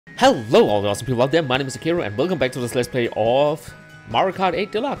Hello all the awesome people out there, my name is Takeru and welcome back to this Let's Play of Mario Kart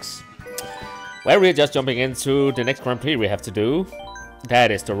 8 Deluxe. Where we're just jumping into the next Grand Prix we have to do.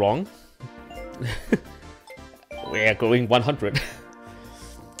 That is the wrong. We're going 100.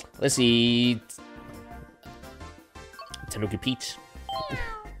 Let's see. Tanuki Peach.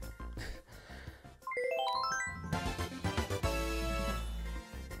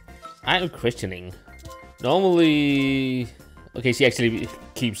 I'm questioning. Normally... Okay, she actually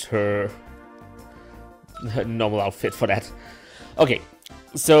keeps her normal outfit for that. Okay,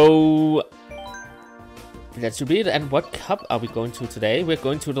 so that should be it. And what cup are we going to today? We're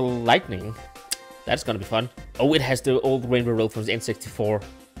going to the Lightning. That's gonna be fun. Oh, it has the old Rainbow Road from the N64.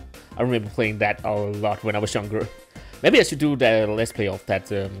 I remember playing that a lot when I was younger. Maybe I should do the Let's Play of that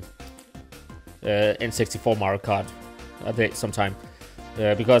N64 Mario Kart sometime.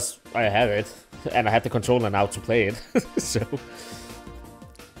 Because I have it. And I have the controller now to play it. So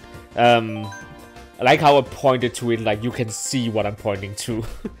I like how I pointed to it, like you can see what I'm pointing to.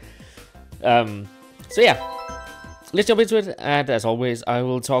 So yeah, let's jump into it. And as always, I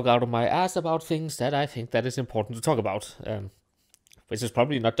will talk out of my ass about things that I think that is important to talk about, which is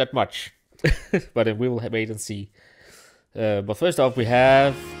probably not that much. But we will wait and see. But first off, we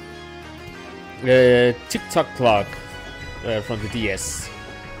have TikTok clock from the DS.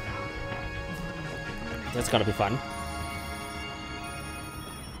 That's gonna be fun.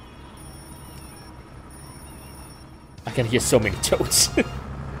 I can hear so many toads.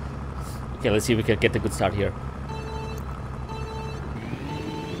 Okay, let's see if we can get a good start here.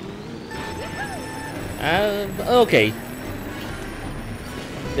 Okay.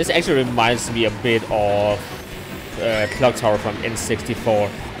 This actually reminds me a bit of Clock Tower from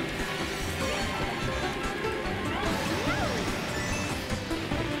N64.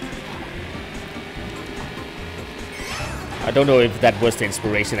 I don't know if that was the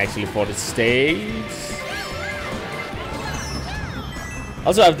inspiration actually for the stage.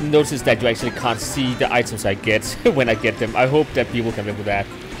 Also, I've noticed that you actually can't see the items I get when I get them. I hope that people can remember that.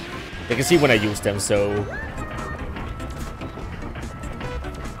 They can see when I use them, so...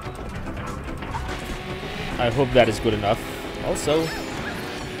 I hope that is good enough. Also...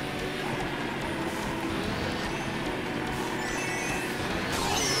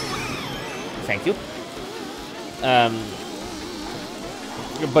 Thank you.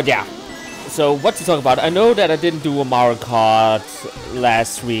 But yeah, so what to talk about? I know that I didn't do a Mario Kart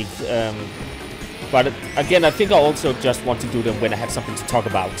last week, but again, I think I also just want to do them when I have something to talk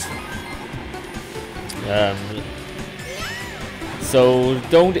about. So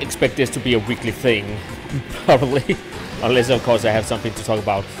don't expect this to be a weekly thing, probably, unless of course I have something to talk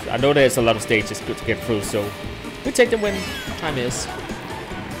about. I know there's a lot of stages good to get through, so we take them when time is.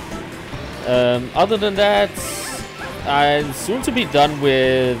 Other than that, I'm soon to be done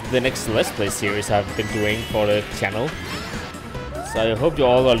with the next Let's Play series I've been doing for the channel. So I hope you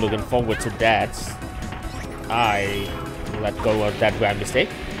all are looking forward to that. I let go of that grand mistake.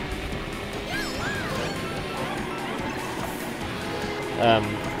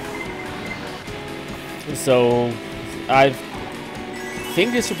 So I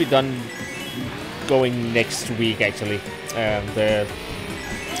think this should be done going next week actually.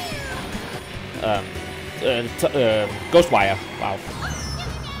 Ghostwire. Wow.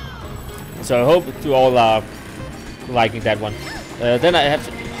 So I hope you all are liking that one. Then I have...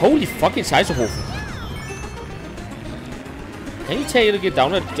 Holy fucking Scheißehofen. Can you take it to get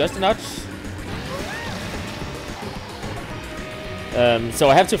down just a notch? So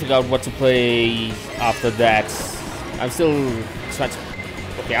I have to figure out what to play after that. I'm still trying to...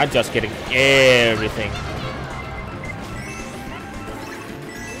 Okay, I'm just getting everything.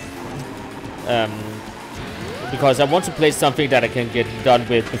 Because I want to play something that I can get done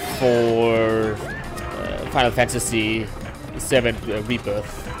with before Final Fantasy VII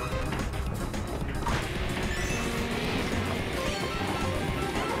Rebirth.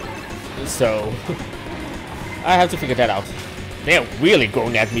 So I have to figure that out. They're really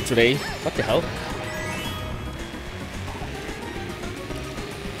going at me today. What the hell?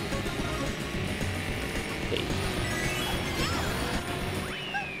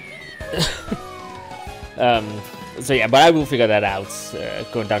 So yeah, but I will figure that out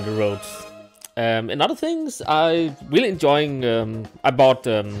going down the road. And other things, I really enjoying. I bought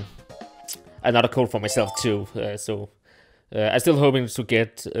another code for myself too. So I'm still hoping to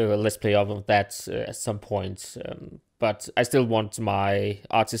get a Let's Play of that at some point. But I still want my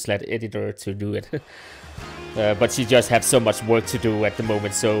artist-led editor to do it. But she just has so much work to do at the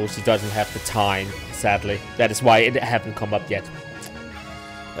moment, so she doesn't have the time. Sadly, that is why it hasn't come up yet.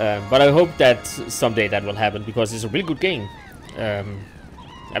 But I hope that someday that will happen, because it's a really good game.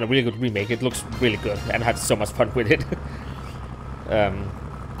 and a really good remake. It looks really good, and I had so much fun with it.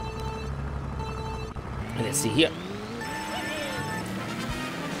 Let's see here.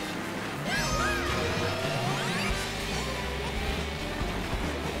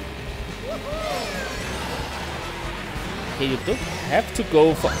 Okay, you don't have to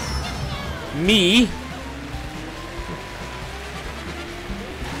go for me.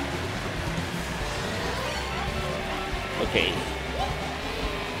 Okay.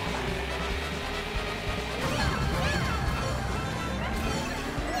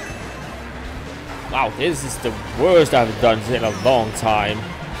 Wow, this is the worst I've done in a long time.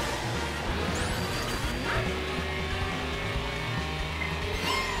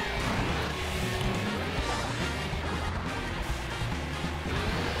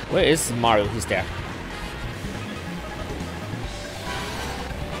 Where is Mario? He's there.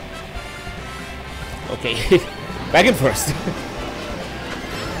 Okay, back in first.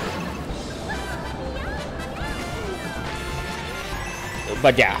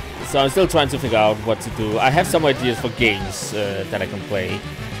 But yeah, so I'm still trying to figure out what to do. I have some ideas for games that I can play.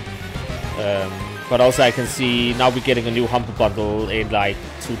 But also I can see now we're getting a new Humble Bundle in like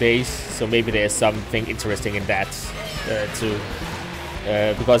 2 days. So maybe there's something interesting in that too.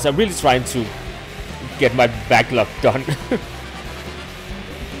 Because I'm really trying to get my backlog done.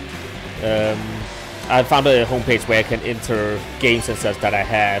 I found a homepage where I can enter games and such that I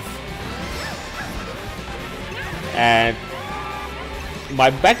have. And my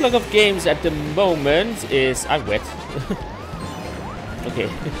backlog of games at the moment is... I'm wet. Okay.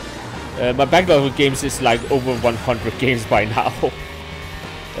 My backlog of games is like over 100 games by now.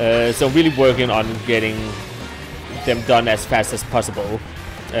 So I'm really working on getting them done as fast as possible.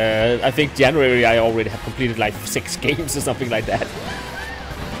 I think January I already have completed like 6 games or something like that.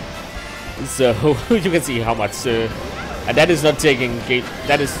 So you can see how much, and that is not taking game.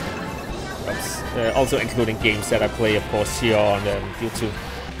 That is also including games that I play, of course, here on YouTube.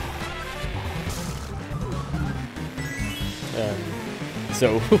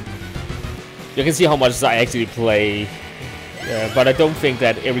 So you can see how much I actually play, but I don't think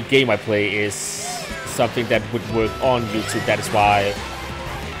that every game I play is something that would work on YouTube. That is why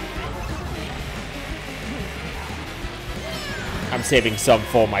I'm saving some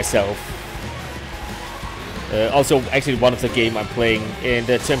for myself. Also, actually, one of the game I'm playing, in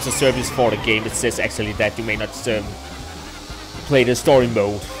the terms of service for the game, it says actually that you may not play the story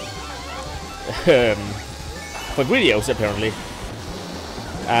mode for videos, apparently.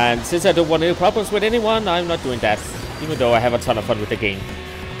 And since I don't want any problems with anyone, I'm not doing that, even though I have a ton of fun with the game.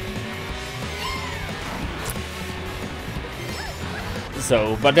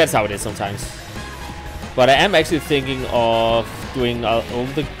 So, but that's how it is sometimes. But I am actually thinking of doing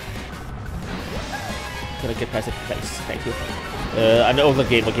older. Can I get past it? Thanks, thank you. An older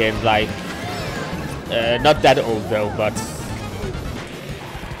game again, like not that old though, but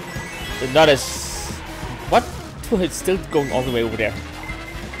not as. What? It's still going all the way over there.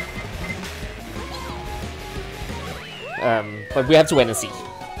 But we have to wait and see.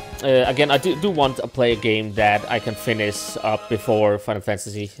 Again, I do want to play a game that I can finish up before Final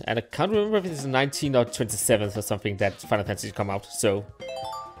Fantasy, and I can't remember if it's the 19th or 27th or something that Final Fantasy come out. So.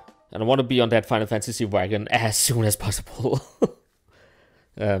 And I want to be on that Final Fantasy wagon as soon as possible.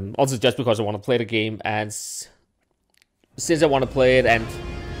 Also just because I want to play the game, and since I want to play it, and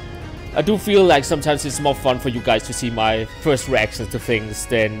I do feel like sometimes it's more fun for you guys to see my first reactions to things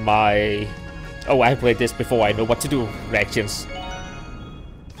than my "oh, I played this before, I know what to do" reactions.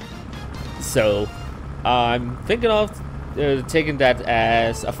 So I'm thinking of taking that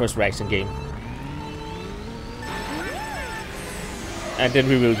as a first reaction game. And then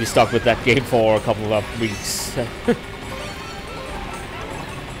we will be stuck with that game for a couple of weeks.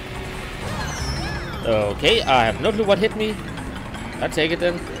 Okay, I have no clue what hit me. I'll take it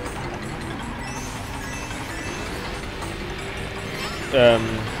then.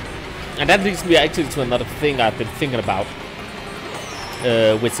 And that leads me actually to another thing I've been thinking about.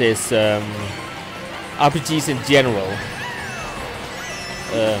 Which is RPGs in general.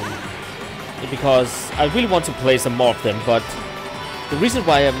 Because I really want to play some more of them, but the reason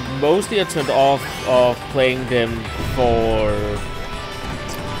why I'm mostly turned off of playing them for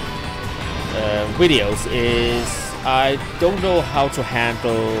videos is I don't know how to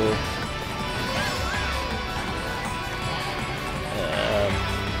handle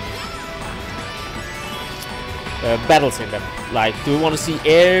battles in them. Like, do we want to see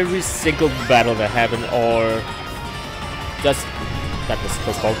every single battle that happened, or just that was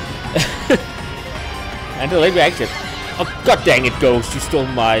close call. And the late reaction. Oh, god dang it, Ghost, you stole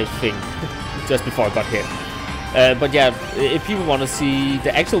my thing just before I got hit. But yeah, if people want to see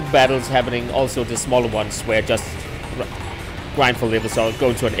the actual battles happening, also the smaller ones where just grind for levels or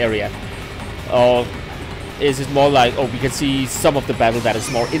go to an area, or is it more like, oh, we can see some of the battle that is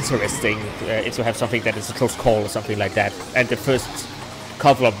more interesting, if you have something that is a close call or something like that, and the first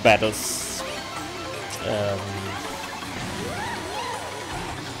couple of battles,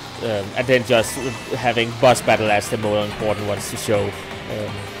 and then just having boss battle as the more important ones to show.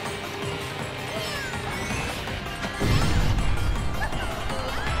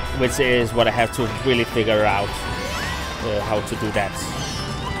 Which is what I have to really figure out how to do that.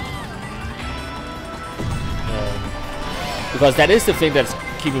 Because that is the thing that's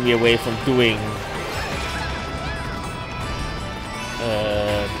keeping me away from doing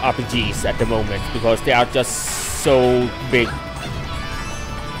RPGs at the moment, because they are just so big.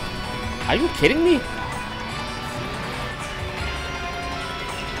 Are you kidding me?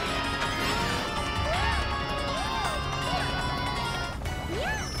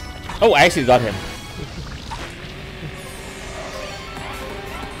 Oh, I actually got him.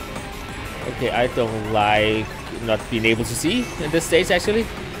 Okay, I don't like not being able to see in this stage, actually.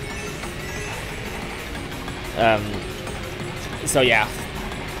 So yeah.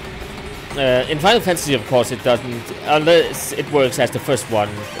 In Final Fantasy, of course, it doesn't, unless it works as the first one,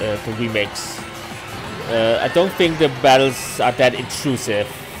 the remakes. I don't think the battles are that intrusive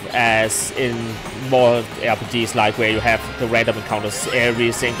as in more RPGs, like where you have the random encounters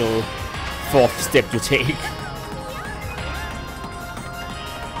every single fourth step you take.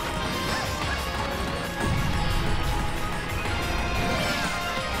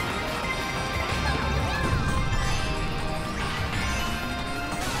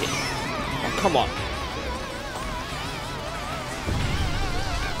 Oh, come on.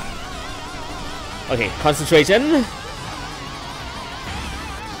 Okay, concentration.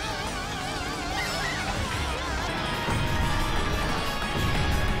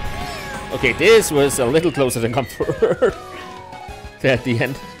 Okay, this was a little closer than comfort at the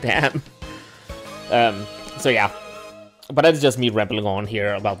end. Damn. So yeah, but that's just me rambling on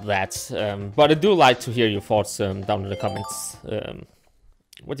here about that. But I do like to hear your thoughts down in the comments.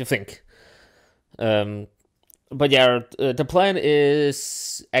 What do you think? But yeah, the plan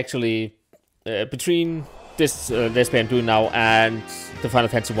is actually between this Let's Play I'm doing now and the Final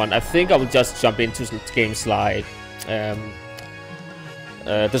Fantasy one. I think I will just jump into some games like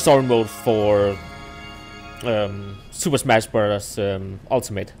the story mode for Super Smash Bros.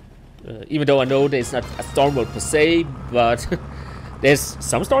 Ultimate. Even though I know there's not a story mode per se, but there's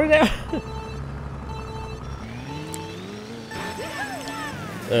some story there.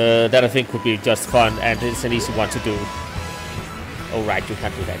 That I think would be just fun, and it's an easy one to do. Oh right, you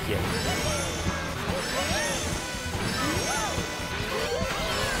can't do that here.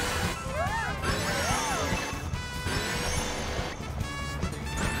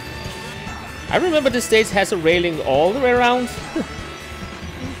 I remember this stage has a railing all the way around.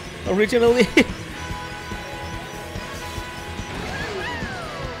 Originally.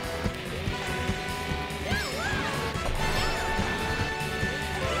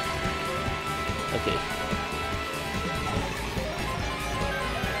 Okay.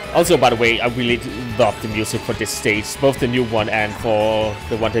 Also, by the way, I really love the music for this stage, both the new one and for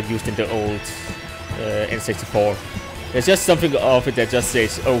the one that used in the old N64. There's just something of it that just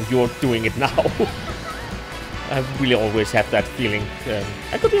says, oh, you're doing it now. I really always have that feeling.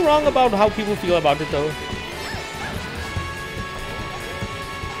 I could be wrong about how people feel about it, though.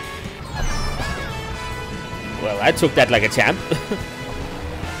 Well, I took that like a champ.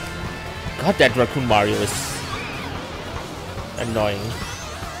 God, that Raccoon Mario is annoying.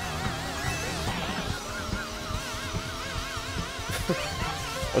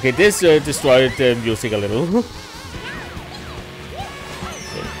 Okay, this destroyed the music a little.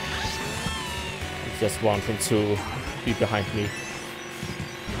 Just want him to be behind me.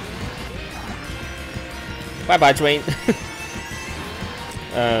 Bye bye, train.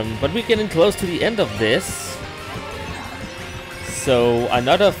 But we're getting close to the end of this. So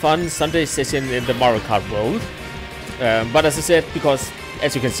another fun Sunday session in the Mario Kart world. But as I said, because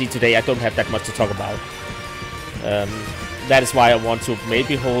as you can see today, I don't have that much to talk about. That is why I want to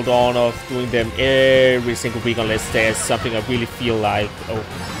maybe hold on of doing them every single week, unless there's something I really feel like, oh,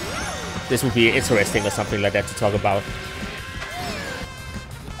 this would be interesting or something like that to talk about.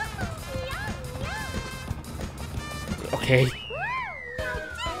 Okay.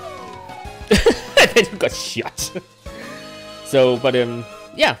 Then you got shot. So, but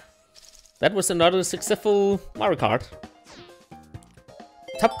yeah. That was another successful Mario Kart.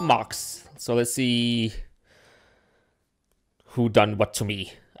 Top marks. So let's see who done what to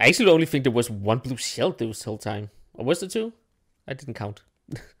me. I actually only think there was one blue shell this whole time. Or was there two? I didn't count.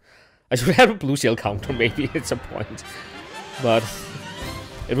 I should have a blue shell counter maybe at some point. But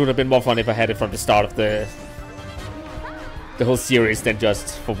it would have been more fun if I had it from the start of the whole series than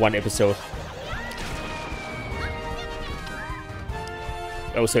just for one episode.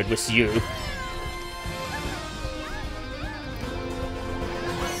 Oh, so it was you.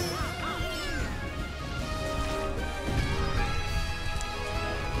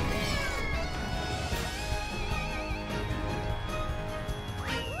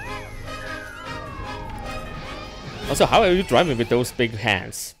 Also, how are you driving with those big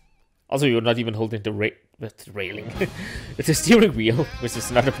hands? Also, you're not even holding the railing. It's a steering wheel, which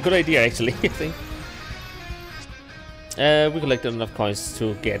is not a good idea, actually, I think. We collected enough coins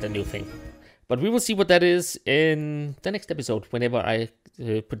to get a new thing. But we will see what that is in the next episode, whenever I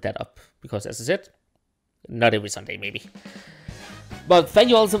put that up. Because, as I said, not every Sunday, maybe. But thank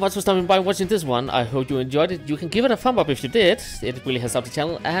you all so much for stopping by and watching this one. I hope you enjoyed it. You can give it a thumb up if you did. It really has helped the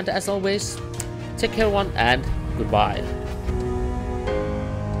channel. And as always, take care, everyone, and goodbye.